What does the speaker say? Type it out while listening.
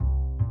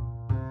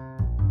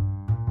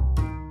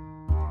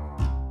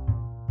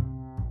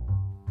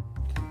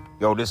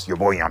Yo, this is your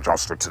boy Young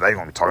Johnster. Today we're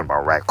gonna be talking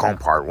about Raccoon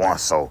Part 1.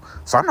 So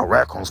I know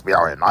raccoons be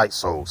out at night,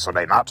 so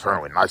they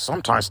nocturnal at night.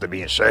 Sometimes they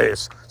be in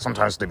sheds,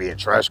 sometimes they be in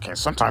trash cans,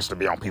 sometimes they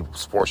be on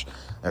people's porch,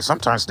 and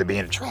sometimes they be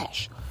in the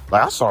trash.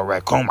 Like I saw a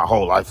raccoon my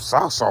whole life. So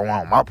I saw one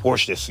on my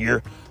porch this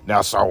year. Now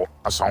I saw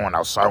one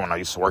outside when I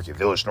used to work at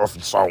Village North.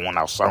 You saw one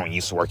outside when you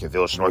used to work at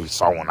Village North. You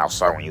saw one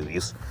outside when you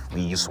used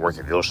to work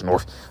at Village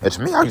North. And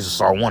to me, I used to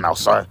saw one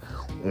outside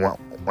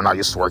when I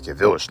used to work at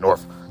Village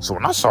North. So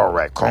when I saw a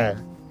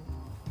raccoon,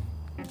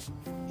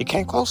 he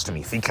came close to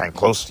me. If he came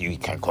close to you, he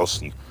came close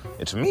to you.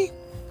 And to me,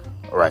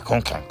 a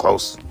raccoon came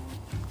close.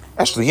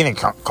 Actually, he didn't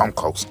come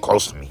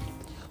close to me.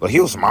 But he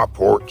was on my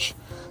porch.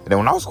 And then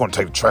when I was going to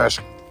take the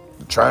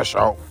trash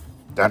out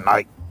that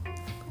night,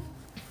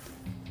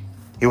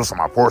 he was on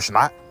my porch, and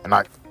I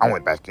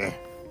went back in.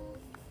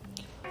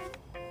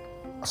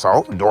 So I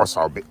opened the door, I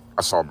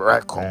saw a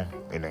raccoon,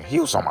 and then he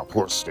was on my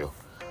porch still.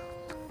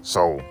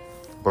 So,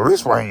 but the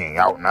reason why he ain't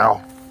out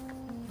now,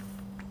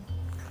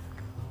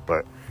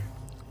 but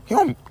he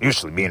don't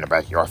usually be in the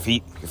backyard. If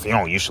he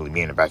don't usually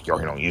be in the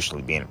backyard, he don't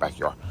usually be in the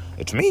backyard.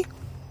 And to me,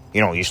 he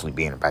don't usually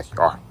be in the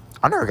backyard.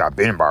 I never got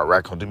bitten by a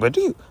raccoon, but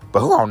who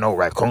all know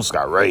raccoons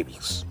got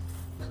rabies?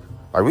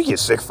 Like, we get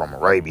sick from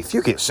rabies. If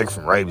you get sick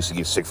from rabies, you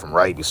get sick from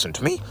rabies. And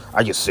to me,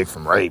 I get sick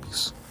from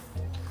rabies.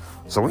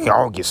 So we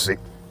all get sick.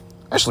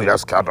 Actually,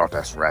 that's a cat, dog.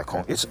 That's a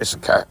raccoon. It's a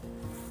cat.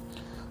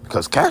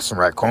 Because cats and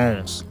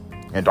raccoons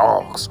and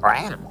dogs are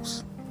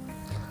animals.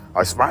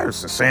 Like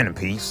spiders and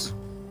centipedes.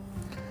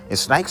 And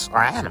snakes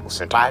are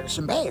animals. And tigers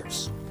and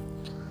bears.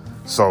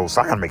 So I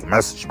gotta make a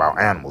message about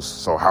animals.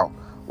 So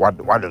why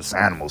does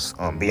animals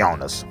be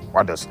on us?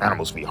 Why does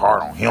animals be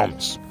hard on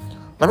humans?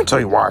 Let me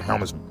tell you why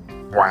animals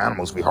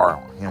be hard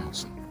on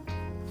humans.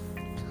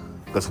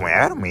 Because when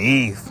Adam and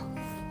Eve,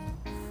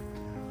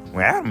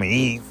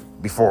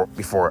 before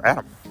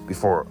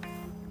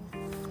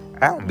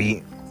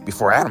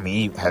Adam and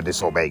Eve had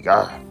disobeyed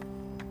God,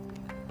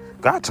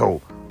 God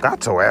told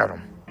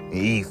Adam and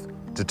Eve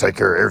to take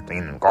care of everything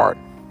in the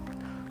garden.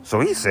 So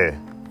he said,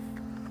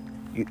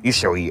 you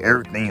should eat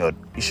everything of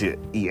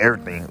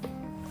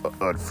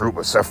the fruit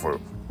except for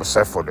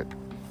the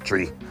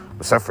tree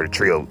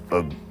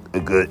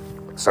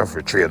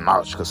of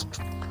knowledge, because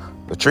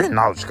the tree of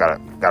knowledge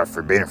got a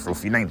forbidden fruit.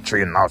 If you think the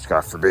tree of knowledge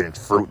got a forbidden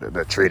fruit,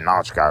 the tree of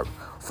knowledge got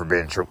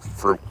forbidden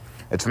fruit.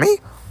 And to me,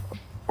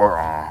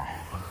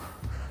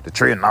 the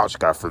tree of knowledge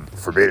got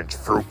forbidden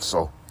fruit.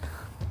 So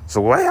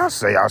the way I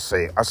say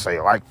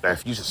it like that.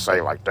 If you just say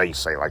it like that, you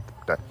say it like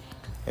that.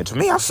 And to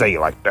me, I say it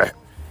like that.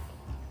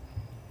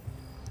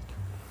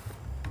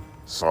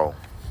 So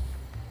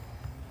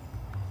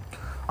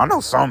I know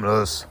some of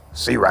us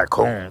see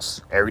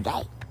raccoons every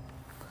day.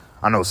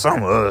 I know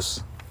some of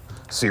us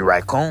see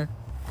raccoon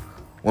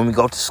when we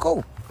go to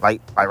school.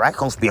 Like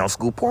raccoons be on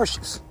school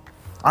porches.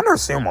 I never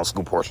see them on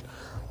school porches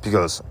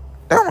because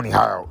they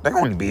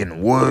only be in the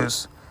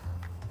woods.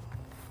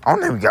 I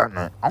don't even got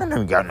none in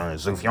the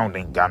zoo. If you don't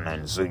think you got none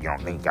in the zoo, you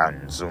don't think you got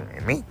in the zoo.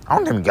 And me, I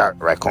don't even got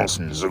raccoons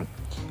in the zoo.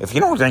 If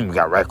you don't think you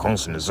got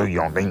raccoons in the zoo, you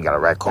don't think you got a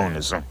raccoon in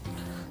the zoo.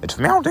 And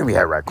to me, I don't think we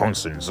have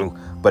raccoons in the zoo,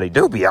 but they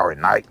do be out at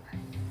night.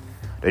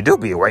 They do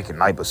be awake at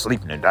night, but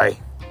sleep in the day.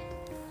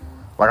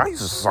 Like, I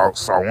used to saw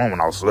one when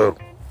I was little.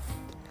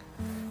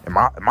 And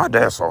my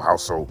dad saw a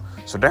house, so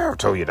Dad ever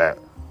told you that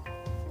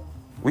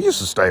we used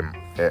to stay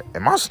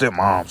at my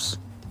stepmom's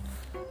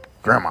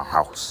grandma's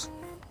house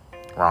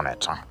around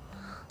that time.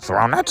 So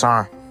around that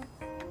time,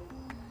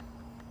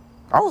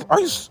 I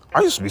used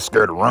to be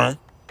scared to run,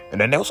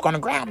 and then they was gonna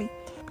grab me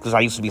because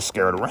I used to be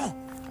scared to run.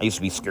 I used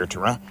to be scared to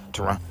run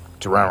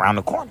around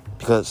the corner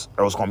because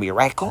there was gonna be a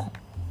raccoon.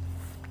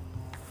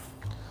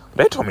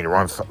 They told me to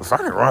run. If I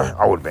didn't run,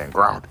 I would have been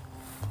grounded.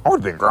 I would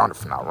have been grounded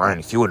for not running.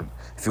 If you would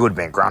have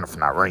been grounded for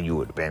not running, you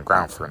would have been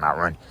grounded for not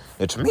running.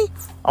 And to me,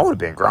 I would have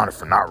been grounded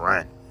for not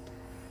running.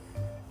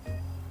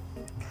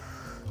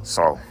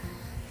 So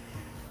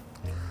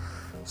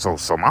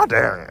my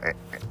dad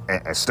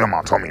and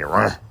stepmom told me to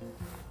run.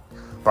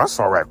 But I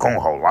saw a raccoon a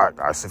whole lot,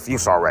 guys. If you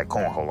saw a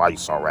raccoon a whole lot, you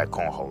saw a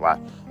raccoon a whole lot.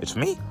 It's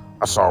me.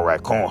 I saw a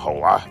raccoon a whole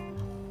lot.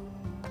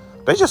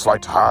 They just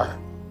like to hide.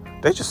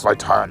 They just like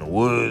to hide in the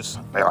woods.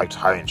 They like to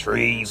hide in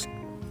trees.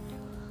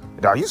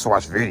 And I used to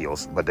watch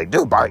videos, but they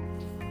do bite.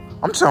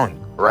 I'm telling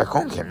you, a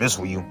raccoon can't mess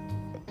with you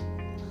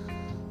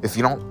if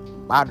you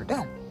don't bother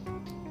them.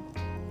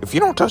 If you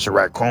don't touch a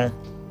raccoon,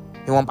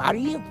 he won't bother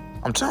you.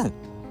 I'm telling you.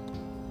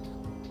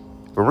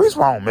 The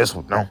reason why I don't mess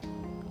with them,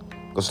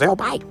 because they'll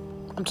bite.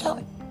 I'm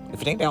telling you. If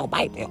you think they'll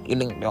bite, you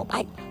think they'll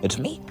bite. It's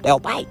me, they'll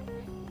bite.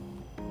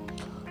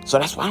 So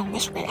that's why I don't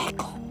mess with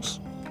raccoons.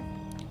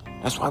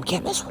 That's why we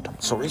can't mess with them.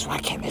 So the reason why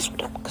I can't mess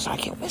with them, because I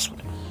can't mess with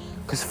them.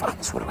 Because if I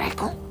mess with a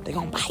raccoon, they're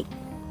going to bite.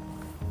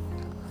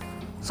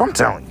 So I'm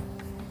telling you.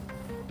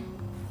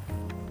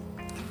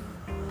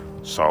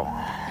 So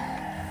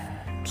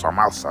I'm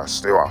outside,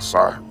 still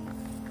outside.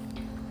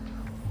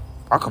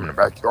 I come in the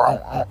backyard.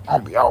 I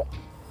don't be out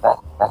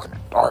walking in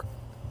the dark.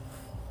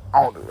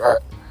 I don't do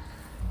that.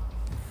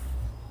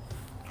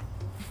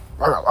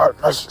 I got a lot of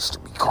messages to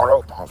be caught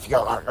up on. If you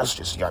got a lot of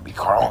messages, you got to be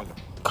caught on.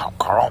 caught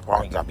up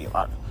on. You got a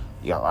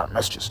lot of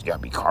messages you gotta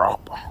be caught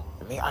up on.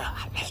 I mean, I got a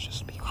lot of messages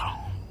to be caught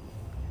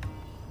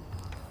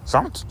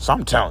on. So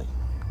I'm telling you.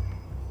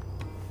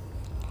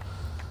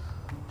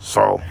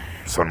 So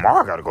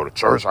tomorrow I gotta go to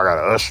church. I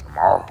gotta usher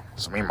tomorrow.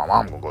 So me and my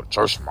mom gonna go to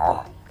church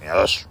tomorrow and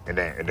usher, and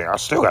then I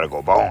still gotta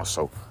go bowling.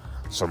 So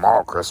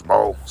tomorrow Chris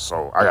bowl.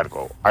 So I gotta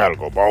go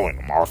bowling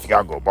tomorrow. If you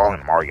gotta go bowling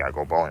tomorrow, you gotta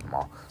go bowling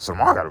tomorrow. So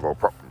tomorrow I gotta go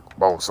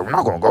bowling. So we're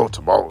not gonna go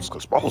to bowls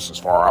because bowls is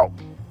far out.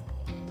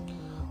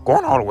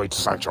 Going all the way to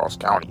St. Charles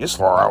County is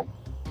far out.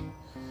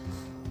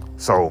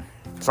 So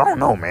I don't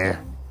know,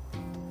 man.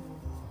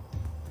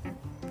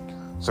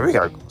 So we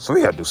gotta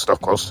do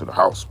stuff close to the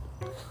house.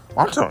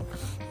 Well, I'm telling you.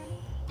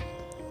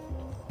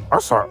 Our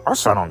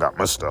side don't got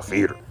much stuff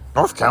either.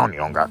 North County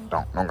don't got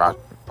much, don't got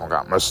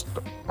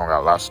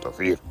a lot of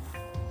stuff either.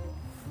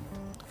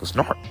 Cause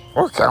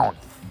North County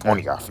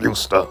only got a few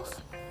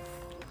stuff,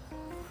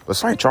 but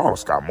St.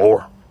 Charles got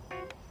more.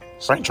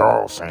 St.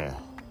 Charles and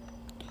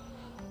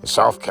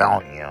South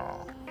County,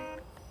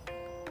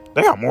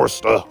 they got more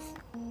stuff.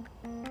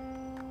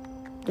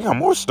 They got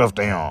more stuff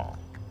than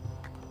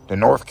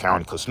North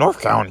County, cause North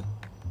County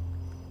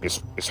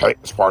is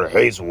part of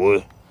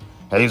Hazelwood,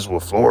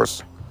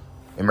 Florida.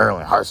 In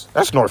Maryland Heights.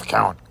 That's North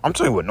County. I'm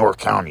telling you what North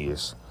County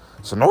is.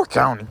 So North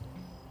County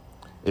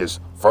is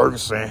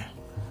Ferguson,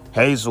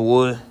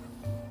 Hazelwood,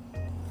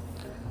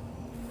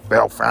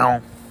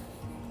 Bellefontaine,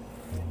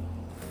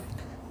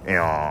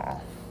 and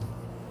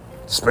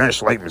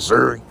Spanish Lake,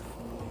 Missouri,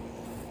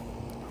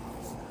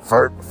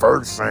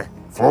 Ferguson,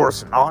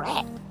 Florida, and all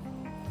that.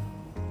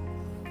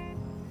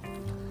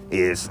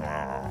 It's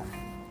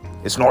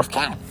North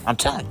County. I'm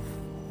telling you.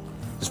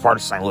 It's part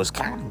of St. Louis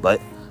County,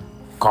 but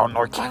called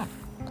North County.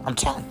 I'm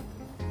telling you.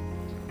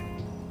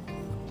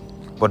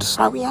 But the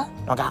side we on,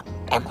 don't got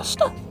that much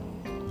stuff.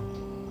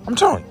 I'm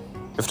telling you.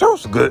 If there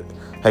was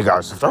hey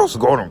guys, if there was a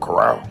Golden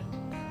Corral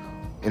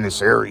in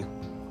this area,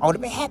 I would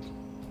have been happy.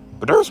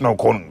 But there's no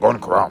Golden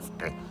Corral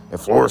in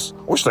Florida.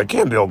 I wish they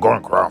can build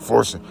Golden Corral in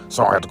Florida,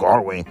 so I don't have to go all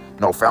the way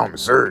in O'Fallon,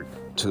 Missouri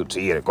to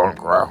get a Golden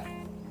Corral.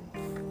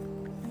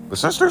 But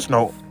since there's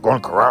no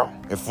Golden Corral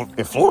in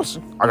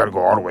Florida, I gotta go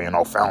all the way in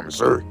O'Fallon,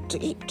 Missouri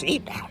to eat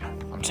down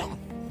there. I'm telling you.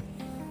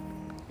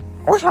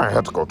 I wish I didn't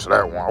have to go to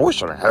that one. I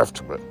wish I didn't have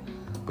to, but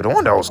the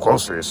one that was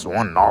closer is the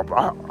one in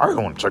Auburn. I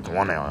really want to check the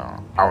one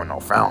out in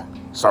O'Fallon.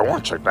 So I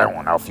want to check that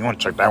one out. If you want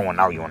to check that one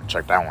out, you want to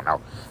check that one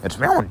out. And to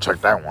me, I want to check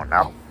that one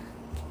out.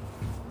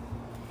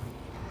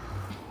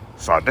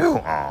 So I do.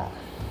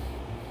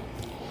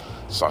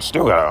 So I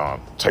still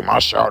gotta take my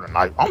shower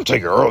tonight. I'm gonna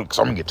take it early because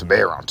I'm gonna get to bed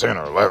around 10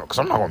 or 11 because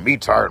I'm not gonna be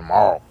tired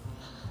tomorrow.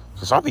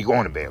 Because I'll be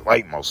going to bed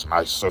late most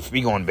nights. So if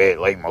me going to bed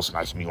late most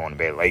nights, me going to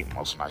bed late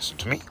most nights. So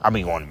to me, I'll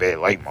be going to bed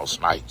late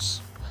most nights.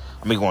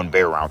 I'll be going to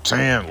bed around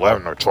 10,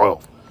 11, or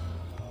 12.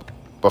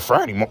 But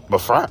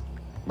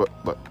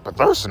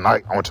Thursday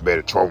night, I went to bed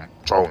at 12 in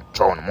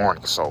the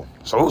morning. So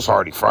it was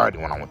already Friday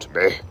when I went to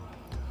bed.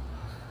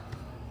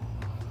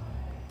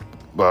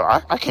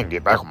 But I can't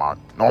get back on my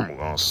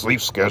normal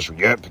sleep schedule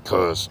yet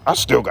because I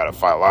still got to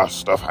fight a lot of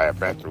stuff I have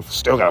been through.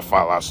 Still got to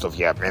fight a lot of stuff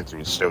you have been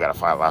through. Still got to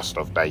fight a lot of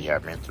stuff that you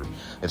have been through.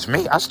 It's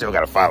me. I still got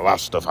to fight a lot of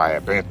stuff I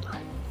have been through.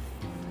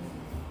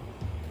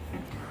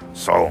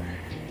 So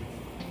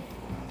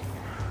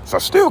I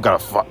still got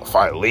to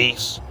fight at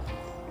least.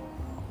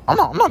 I'm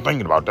not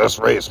thinking about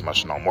Desiree as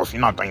much no more. If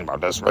you're not thinking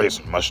about Desiree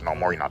as much no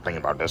more, you're not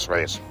thinking about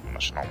Desiree as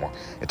much no more.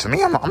 And to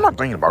me, I'm not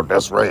thinking about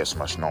Desiree as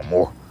much no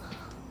more.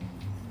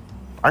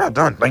 I got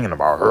done thinking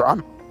about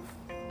her.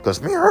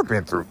 Because me and her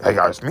been through, hey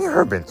guys, me and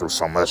her been through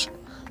so much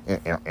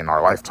in our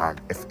lifetime.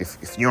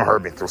 If you and her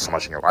been through so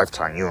much in your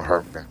lifetime, you and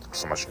her been through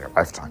so much in your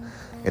lifetime.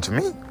 And to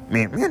me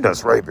and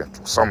Desiree been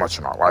through so much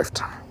in our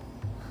lifetime.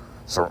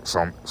 So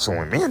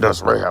when me and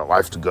Desiree had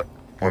life together,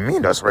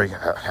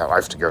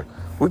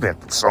 we've been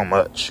through so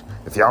much.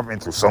 If y'all been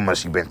through so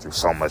much, you've been through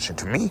so much. And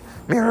to me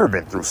and her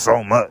been through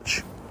so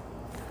much.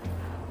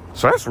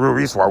 So that's the real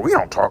reason why we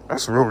don't talk.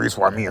 That's the real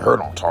reason why me and her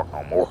don't talk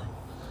no more.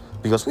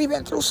 Because we've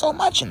been through so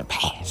much in the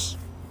past.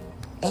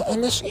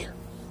 And this year.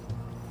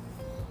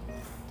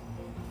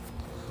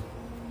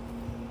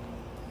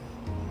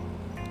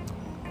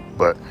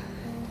 But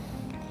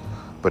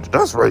the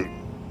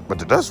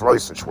Desiree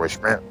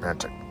situation, man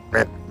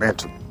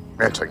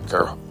taken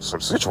care of. So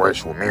the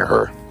situation with me and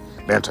her,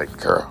 been taken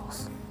care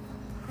of.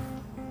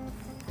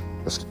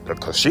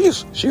 Because she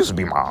used to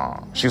be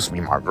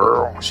my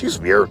girl. She used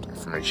to be everything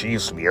for me. She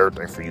used to be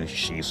everything for you.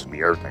 She used to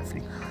be everything for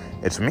you.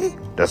 And to me,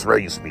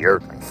 Desiree used to be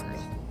everything for me.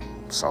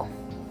 So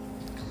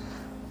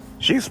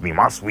she used to be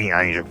my sweet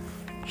angel.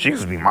 She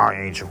used to be my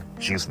angel.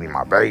 She used to be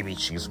my baby.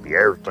 She used to be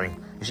everything.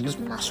 And she used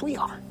to be my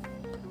sweetheart.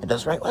 And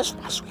Desiree was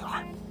my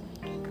sweetheart.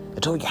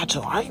 Until we got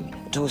to argument.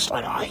 Until we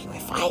started arguing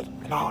and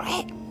fighting and all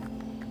that.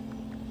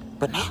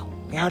 But now,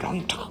 me and her don't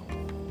even talk.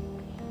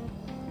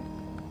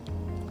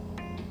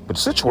 But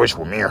the situation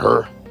with me and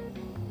her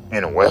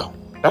ended well.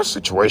 That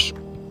situation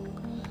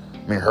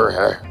me and her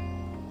had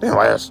didn't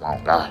last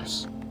long,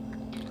 guys.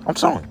 I'm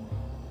telling you.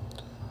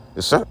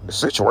 The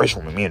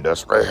situation with me and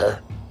Desiree had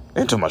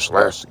didn't too much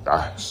last,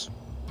 guys.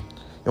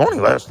 It only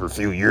lasts for a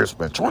few years,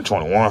 but in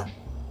 2021,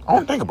 I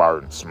don't think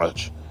about her as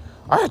much.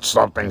 I had to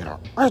stop thinking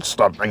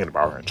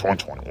about her in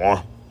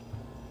 2021.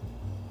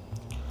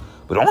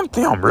 But the only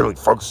thing I'm really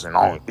focusing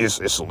on is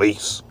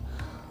Elise.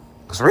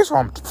 Because the reason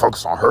why I'm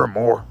focused on her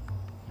more,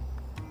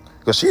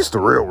 because she's the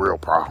real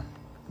problem.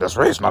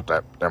 Desiree's not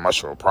that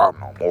much of a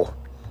problem no more.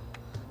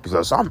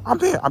 Because I've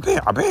been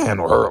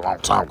handling her a long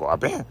time ago. I've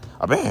been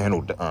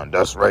handling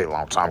Desiree a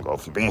long time ago.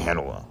 If you've been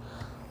handling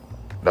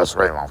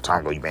Desiree a long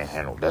time ago, you've been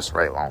handling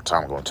Desiree a long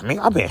time ago. And to me,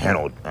 I've been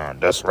handling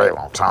Desiree a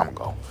long time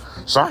ago.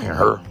 So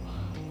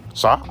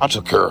I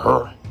took care of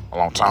her a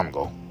long time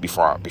ago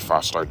before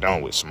I started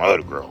dealing with some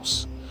other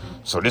girls.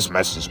 So this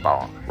message is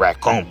about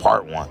Raccoon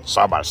Part 1.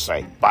 So I'm about to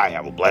say, bye,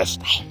 have a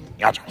blessed day.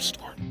 Y'all don't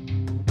start.